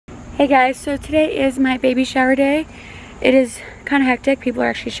Hey guys, so today is my baby shower day. It is kind of hectic. People are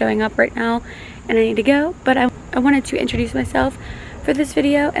actually showing up right now and I need to go, but I wanted to introduce myself for this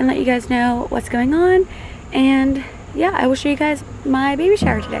video and let you guys know what's going on. And yeah, I will show you guys my baby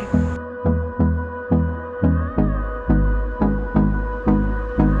shower today.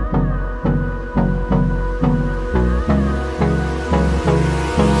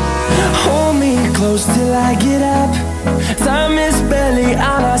 Hold me close till I get up. Time is barely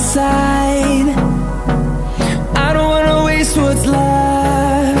on our side. I don't wanna waste what's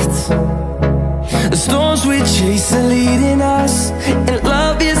left. The storms we chase are leading us, and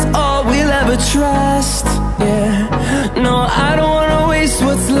love is all we'll ever trust. Yeah, no, I don't wanna waste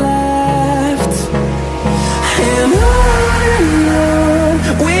what's left. And on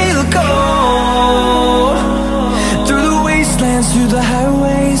we'll go, through the wastelands, through the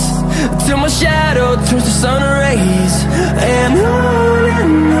highways, till my shadow turns to sun rays. And on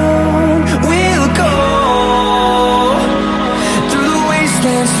we'll go, through the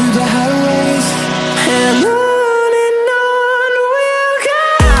wastelands, through the highways, and on we'll go.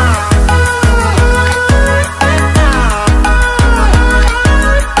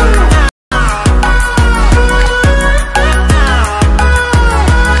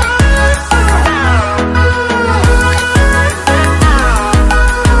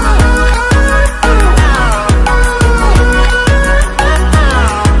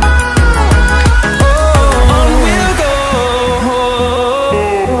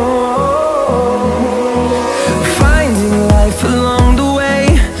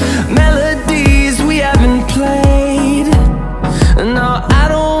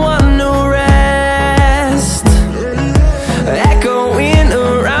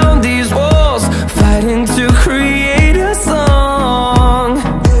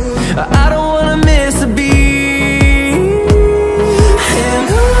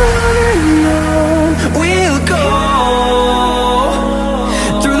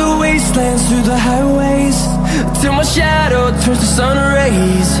 Through the highways, till my shadow turns to sun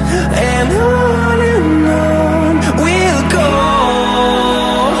rays. And on we'll go,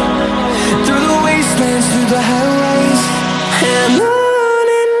 through the wastelands, through the highways, and on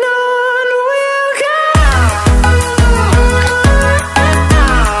we'll go.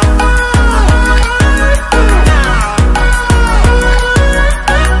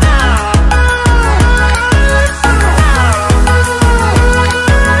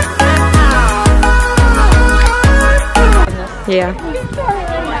 Yeah.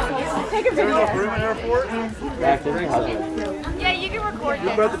 Take a video. Room in airport? Yeah, you can record this.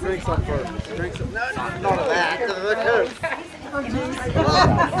 You're about to drink some first. Drink some. No, not of that.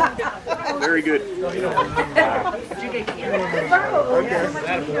 Very good.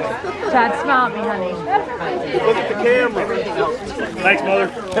 Chad, smile at me, honey. Look at the camera. Thanks, mother.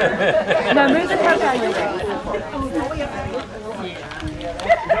 No, move the coat out of your way.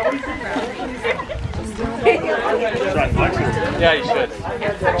 Yeah, you should.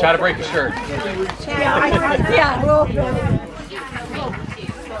 Try to break your shirt. Yeah, well.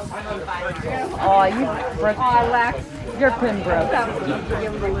 Oh, you broke. Oh, Lex, your pin broke.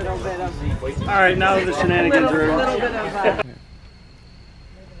 All right, now the shenanigans are over. Oh,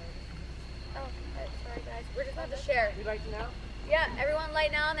 sorry guys, we're just about to share. You'd like to know? Yeah, everyone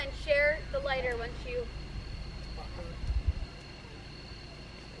light now and then share the lighter once you.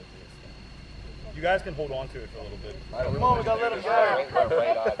 You guys can hold on to it for a little bit. Come on, we gotta let him go.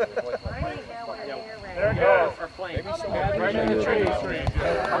 There it goes. Right in the tree.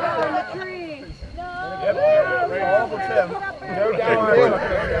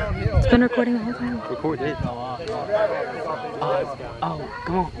 It's been recording the whole time. Record it. Oh,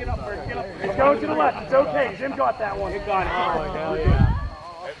 come on. It's going to the left. It's okay. Jim got that one. It got it. Oh, hell yeah.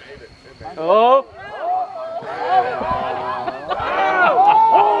 Oh!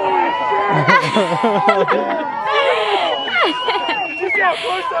 Just how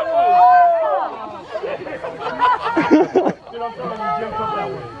close that was. Dude, I'm telling you, Jim took that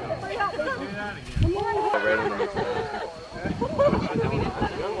one.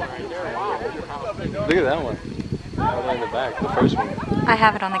 Look at that one. Right in the back, the first one. I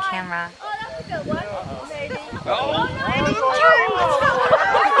have it on the camera. Oh, that was a good one.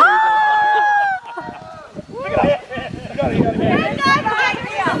 Maybe.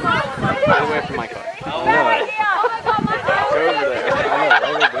 Right away from my car. Oh my god, my Go over there. I know,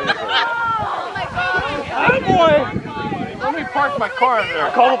 right over there. Oh my god. Boy! Let me park my car under there.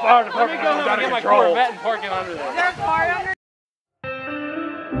 Call the fire department. Let me go home and get my Corvette and park it under there. Is there a car under